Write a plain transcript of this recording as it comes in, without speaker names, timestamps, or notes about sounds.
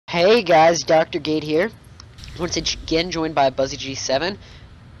Hey guys, Dr. Gate here. Once again joined by Buzzy G7,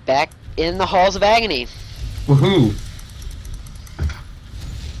 back in the Halls of Agony. Woohoo!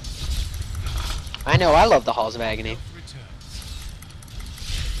 I know, I love the Halls of Agony.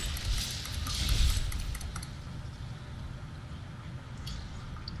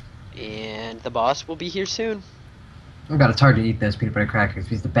 And the boss will be here soon. Oh god, it's hard to eat those peanut butter crackers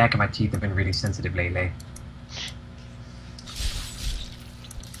because the back of my teeth have been really sensitive lately.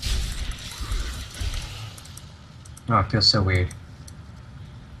 Oh, it feels so weird.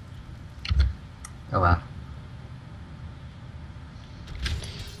 Oh well.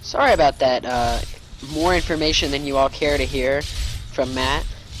 Sorry about that, more information than you all care to hear from Matt.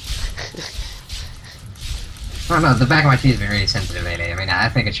 Oh no, the back of my teeth has been really sensitive lately. I mean, I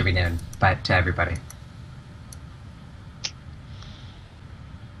think it should be known to everybody.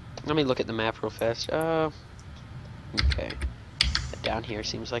 Let me look at the map real fast. Okay. Down here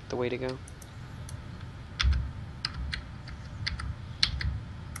seems like the way to go.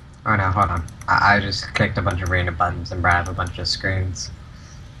 Oh no, hold on. I just clicked a bunch of random buttons and brought up a bunch of screens.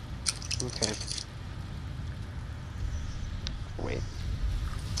 Okay. Wait.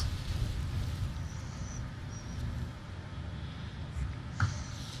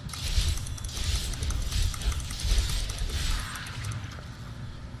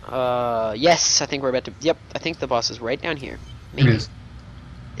 Yes, I think we're about to... Yep, I think the boss is right down here. Maybe. It is.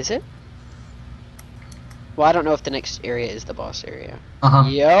 Is it? Well, I don't know if the next area is the boss area. Uh-huh.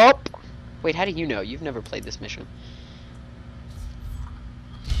 Yup. Wait, how do you know? You've never played this mission.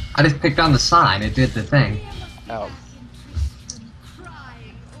 I just picked on the sign. It did the thing. Oh.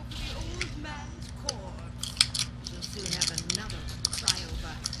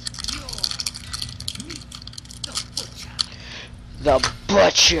 The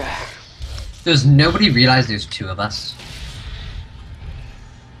Butcher. Does nobody realize there's two of us?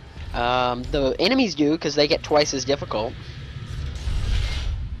 The enemies do, because they get twice as difficult.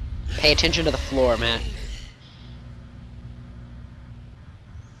 Pay attention to the floor, Matt.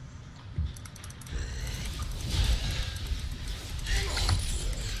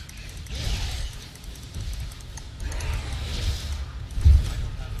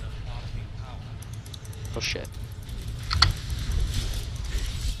 Oh shit.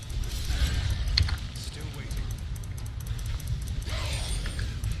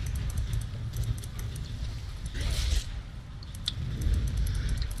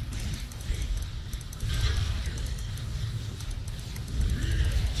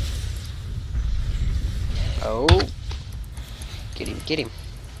 Oh. Get him, get him.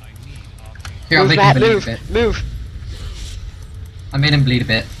 Here, I'll Move, make Matt, him bleed move, a bit. move. I made him bleed a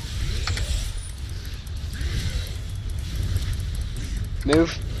bit.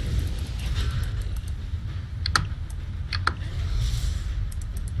 Move.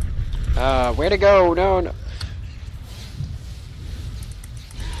 Where to go? No, no.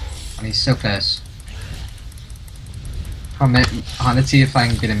 And he's so close. Let's see if I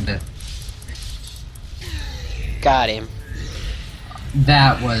can get him to... Got him.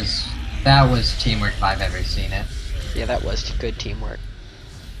 That was teamwork if I've ever seen it. Yeah, that was good teamwork.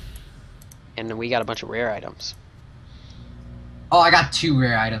 And we got a bunch of rare items. Oh, I got 2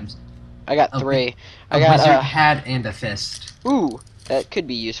 rare items. I got 3. I A got wizard hat and a fist. Ooh, that could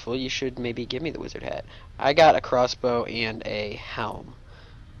be useful. You should maybe give me the wizard hat. I got a crossbow and a helm.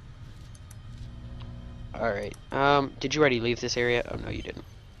 Alright. Did you already leave this area? Oh no, you didn't.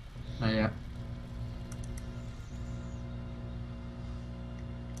 Not yet.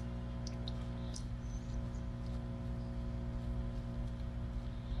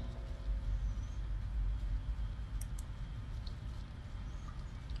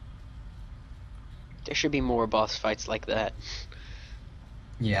 There should be more boss fights like that.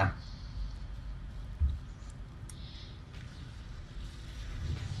 Yeah.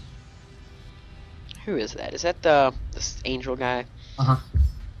 Who is that? Is that this angel guy? Uh-huh.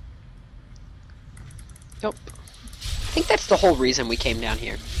 Nope. I think that's the whole reason we came down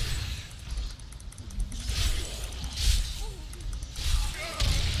here.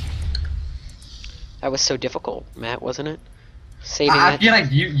 That was so difficult, Matt, wasn't it? Saving I that. feel like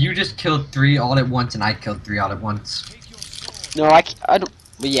you just killed 3 all at once and I killed 3 all at once. No, I don't.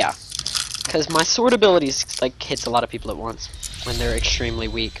 But yeah, because my sword abilities like hits a lot of people at once when they're extremely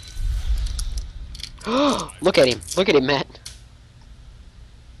weak. Look at him! Look at him, Matt.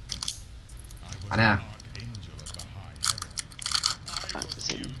 I know.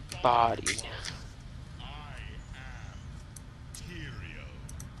 Body.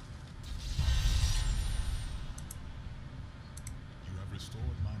 Restored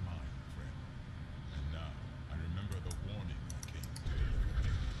my mind, friend. And now I remember the warning I came to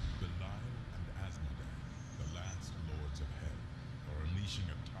deliver.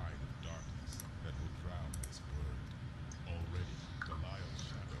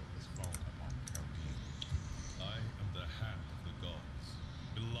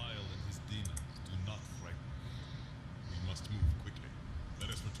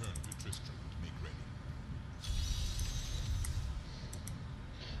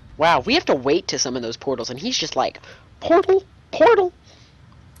 Wow, we have to wait to summon those portals, and he's just like, portal, portal.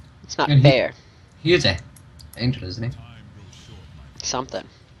 It's not And fair. he is a angel, isn't he? Something.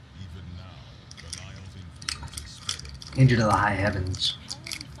 Angel to the high heavens.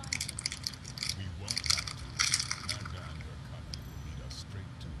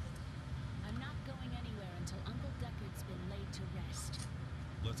 I'm not going anywhere until Uncle Deckard's been laid to rest.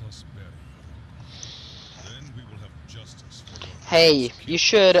 Let us bury your uncle. Then we will have justice for your Hey, father's you killer.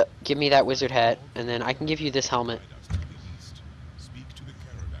 should give me that wizard hat, and then I can give you this helmet. Guide us to the east. Speak to the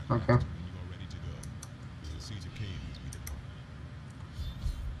caravan Okay. master when you are ready to go. We will see to Kane as we depart.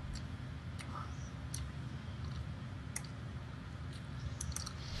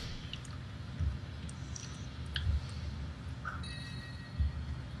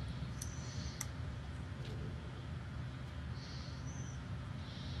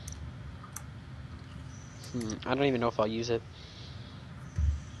 I don't even know if I'll use it.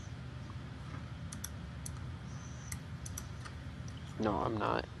 No, I'm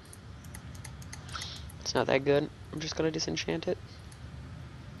not. It's not that good. I'm just gonna disenchant it.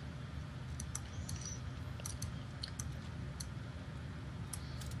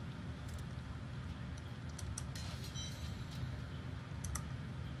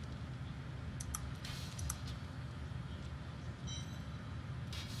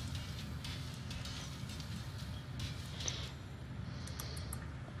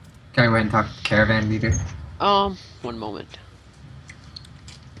 Can I go ahead and talk to the caravan leader? One moment.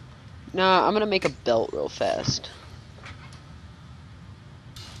 Nah, I'm gonna make a belt real fast.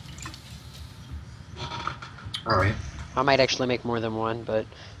 Alright. I might actually make more than one, but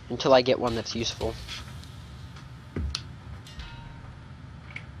until I get one that's useful.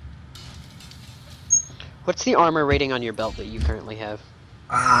 What's the armor rating on your belt that you currently have?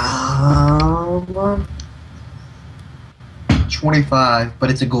 25, but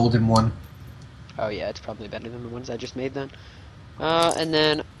it's a golden one. Oh yeah, it's probably better than the ones I just made then. And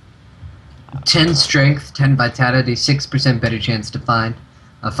then 10 strength, 10 vitality, 6% better chance to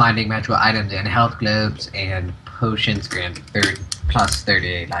finding magical items and health globes and potions grant plus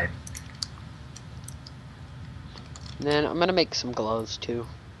 38 life. I'm gonna make some gloves too.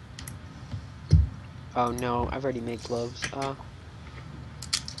 Oh no, I've already made gloves. Can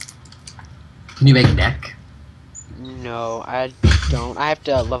you make a deck? No, I don't. I have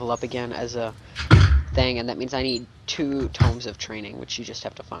to level up again as a thing, and that means I need 2 tomes of training, which you just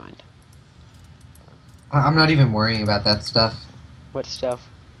have to find. I'm not even worrying about that stuff. What stuff?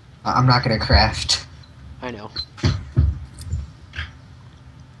 I'm not gonna craft. I know.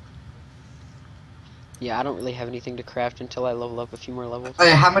 Yeah, I don't really have anything to craft until I level up a few more levels. Oh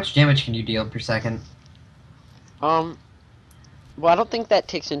yeah, how much damage can you deal per second? Well, I don't think that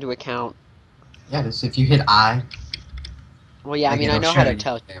takes into account. Yeah, this if you hit I. Well, yeah, I like, mean, I it'll know show how to you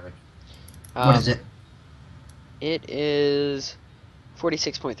tell. damage. What is it? It is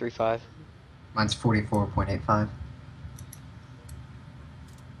 46.35. Mine's 44.85.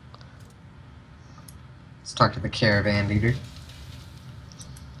 Let's talk to the caravan leader.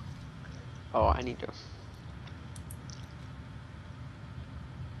 Oh, I need to.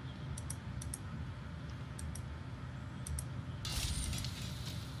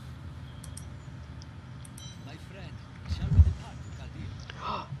 My friend, shall we depart to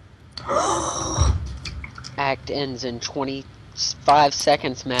Caldir? Act ends in 25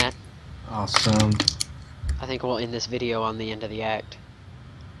 seconds, Matt. Awesome. I think we'll end this video on the end of the act.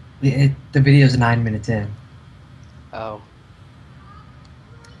 The video's 9 minutes in. Oh.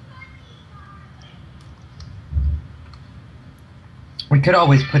 We could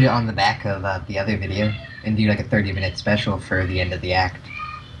always put it on the back of the other video and do like a 30-minute special for the end of the act.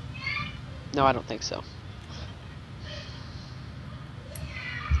 No, I don't think so.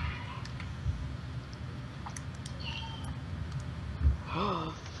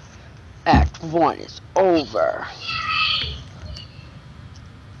 Act 1 is over.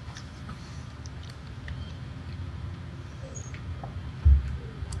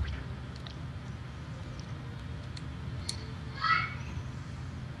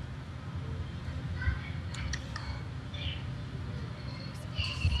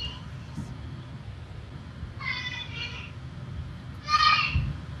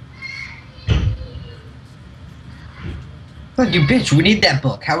 Look, you bitch, we need that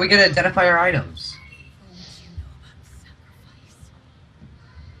book. How are we gonna identify our items? What do you know about sacrifice?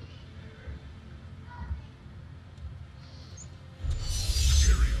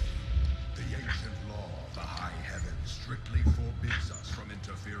 Tyrion, the ancient law of the high heavens strictly forbids us from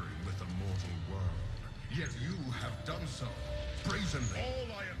interfering with the mortal world. Yet you have done so, brazenly.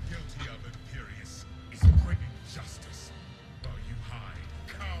 All I am guilty of, Imperius, is bringing justice, while you hide,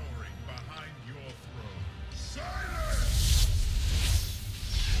 cowering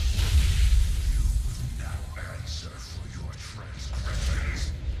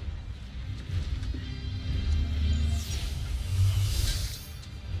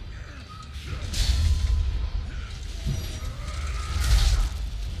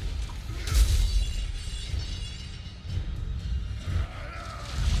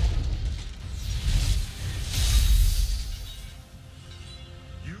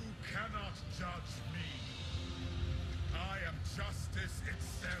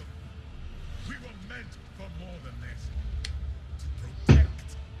meant for more than this. To protect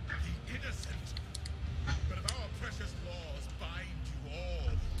the innocent. But if our precious laws bind you all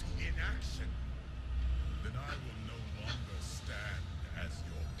to inaction, then I will no longer stand as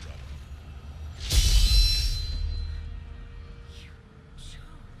your brother. You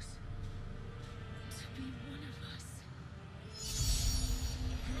chose to be one of us.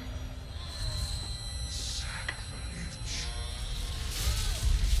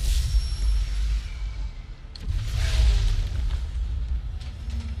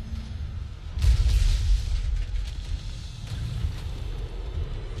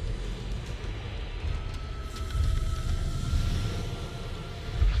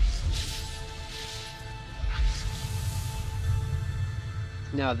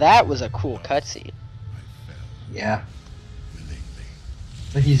 Now that was a cool cutscene. I fell Yeah. willingly.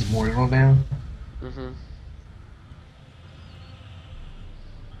 But he's immortal now. Mm-hmm.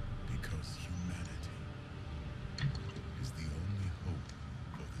 Because humanity is the only hope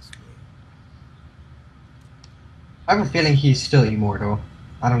for this world. I have a feeling he's still immortal.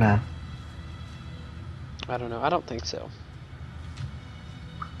 I don't know. I don't know. I don't think so.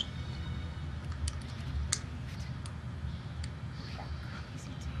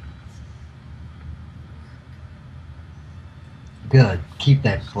 Good. Keep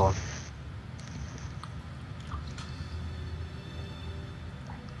that full.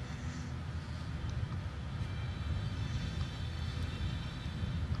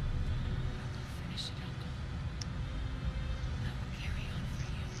 Finish it, Uncle. I will carry on for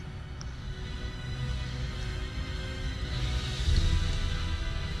you.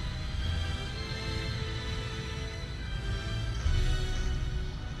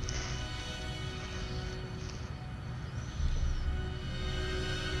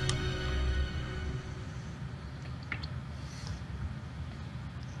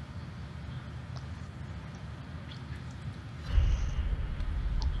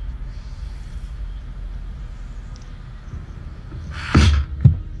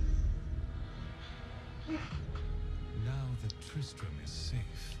 Now that Tristram is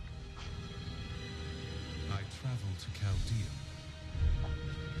safe, I travel to Chaldea,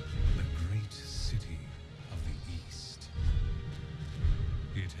 the great city of the East.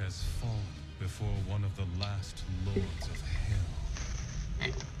 It has fallen before one of the last lords of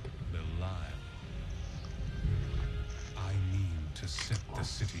hell, Belial. I mean to set the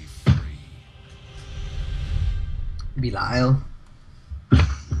city free. Belial.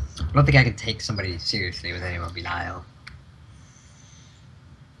 I don't think I can take somebody seriously with anyone Belial.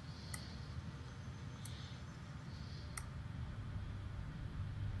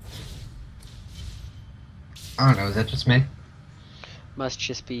 I don't know, is that just me? Must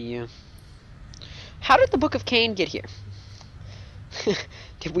just be you. How did the Book of Cain get here?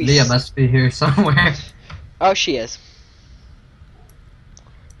 Did we? Leah must be here somewhere. Oh, she is.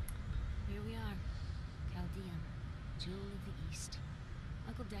 Here we are. Chaldean, Jewel of the East.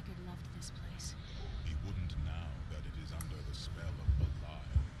 Uncle Deckard loved this place. He wouldn't now that it is under the spell of Belial,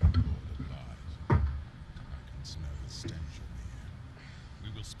 Lord of Lies. I can smell the stench of the air. We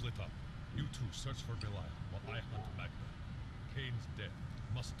will split up. You two search for Belial while I hunt Magna. Cain's death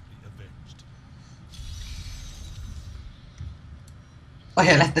must be avenged. Oh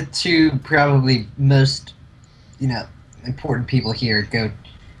yeah, let the two probably most, important people here go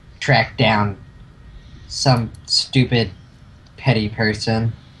track down some stupid, petty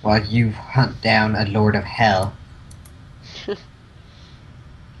person while you hunt down a lord of hell.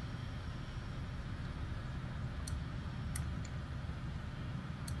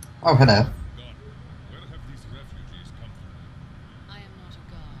 Oh, hello. God, where have these refugees come from? I am not a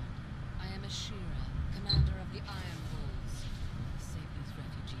god. I am a Shira, commander of the Iron Wolves. I saved these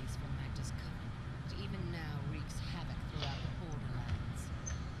refugees from Magda's coven, but even now wreaks havoc throughout the borderlands.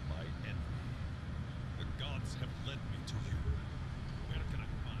 My enemy. The gods have led me to you. Where can I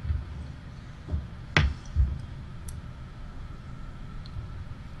find?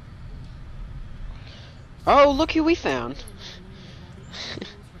 Oh, look who we found.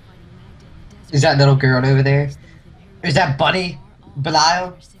 Is that little girl over there? Is that Bunny?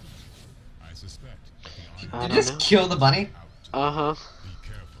 Belial? I suspect. I You don't just know. kill the bunny? Uh-huh. Be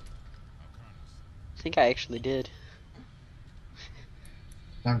careful. I think I actually did.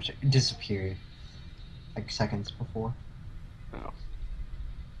 I'm sure it disappeared. Like seconds before. Oh.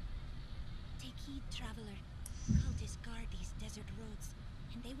 Take heed, traveler. Cultists guard these desert roads,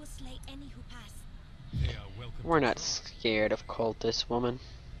 and they will slay any who pass. They are welcome. We're to not try. scared of cultists, woman.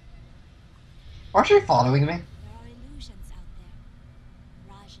 Aren't you following me? There are illusions out there.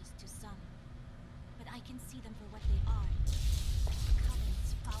 Mirages to some. But I can see them for what they are. The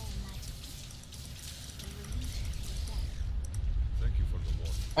Covenant's foul magic.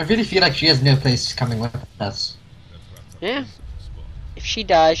 I really feel like she has no place coming with us. Yeah. If she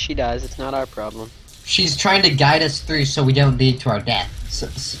dies, she dies. It's not our problem. She's trying to guide us through so we don't lead to our death.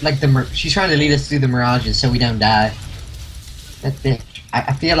 Like she's trying to lead us through the mirages so we don't die. That bitch.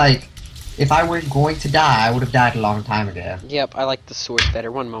 I feel like if I were going to die, I would have died a long time ago. Yep, I like the sword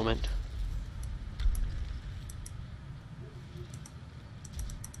better. One moment.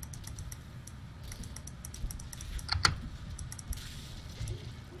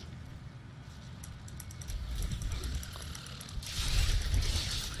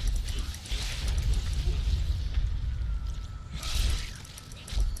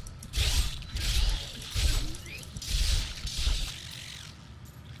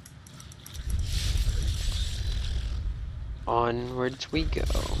 Onwards we go.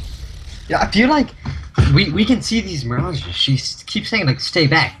 Yeah, I feel like we can see these mirages. She keeps saying like, "Stay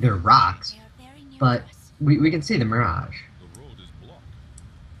back." They're rocks, They are very near but us. we can see the mirage. The road is blocked.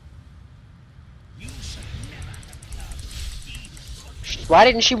 Why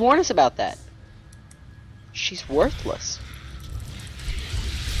didn't she warn us about that? She's worthless.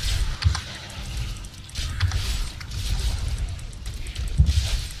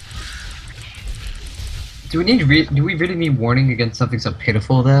 Do we really need warning against something so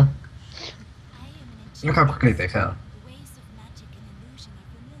pitiful though? I am an Look how enchantress. quickly they fell. The ways of magic and illusion are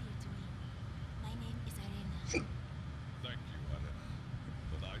familiar to me. My name is Arena. Thank you, Arena.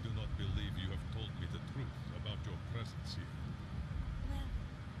 But I do not believe you have told me the truth about your presence here. Well,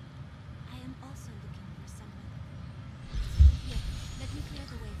 I am also looking for someone. Here, let me clear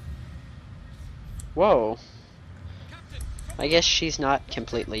the way for you. Whoa. I guess she's not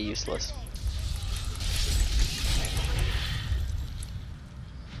completely useless.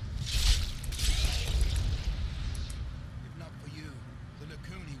 If not for you, the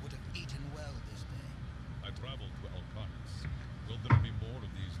Lacuni would have eaten well this day. I traveled to Alcarnis. Will there be more of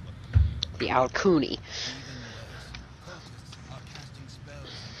these Lacuni? The Alcuni. Even worse, cultists are casting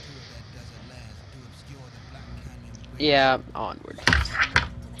spells in two of their desert lairs to obscure the Black Canyon Bridge. Yeah, onward. To the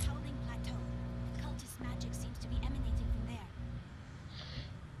Howling Plateau. Cultist magic seems to be emanating from there.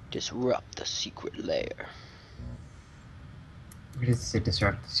 Disrupt the secret lair. What does it say?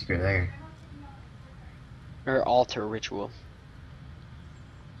 Disrupt the secret lair. Or altar ritual.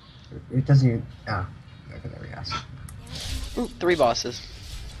 It doesn't even. Oh, okay, there we go. There is Ooh, 3 bosses.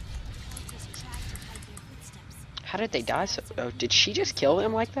 cultists try to hide their footsteps. How did they die so? Oh, did she just kill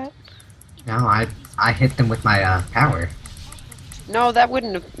them like that? No, I hit them with my power. No, that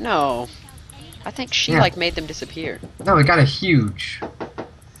wouldn't have. No. I think she Yeah. like made them disappear. No, it got a huge.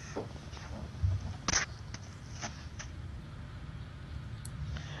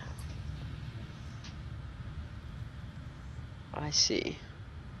 I see.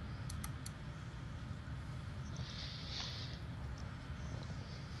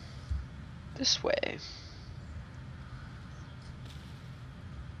 This way.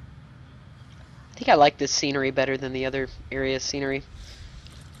 I think I like this scenery better than the other area's scenery.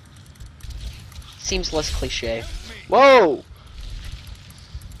 Seems less cliche. Whoa!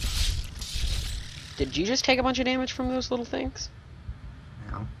 Did you just take a bunch of damage from those little things?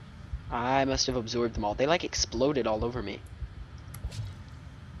 No. I must have absorbed them all. They like exploded all over me.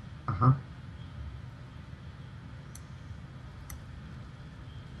 Uh huh.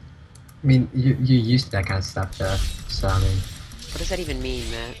 I mean, you're used to that kind of stuff, though. So I mean, What does that even mean,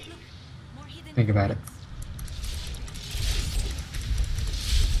 Matt? More hidden think about it.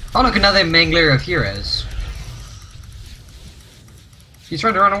 Oh look, another mangler of heroes. He's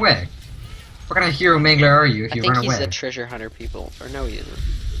trying to run away. What kind of hero mangler are you if I you think run he's away? the treasure hunter people. Or no, he isn't.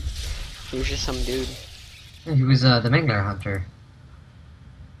 He was just some dude. He was the mangler hunter.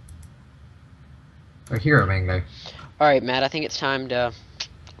 Or hero mangler. Alright, Matt, I think it's time to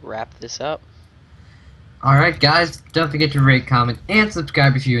wrap this up. Alright guys, don't forget to rate, comment, and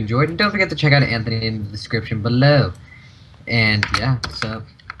subscribe if you enjoyed, and don't forget to check out Anthony in the description below. And yeah, so,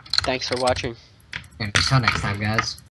 Thanks for watching. and until next time guys.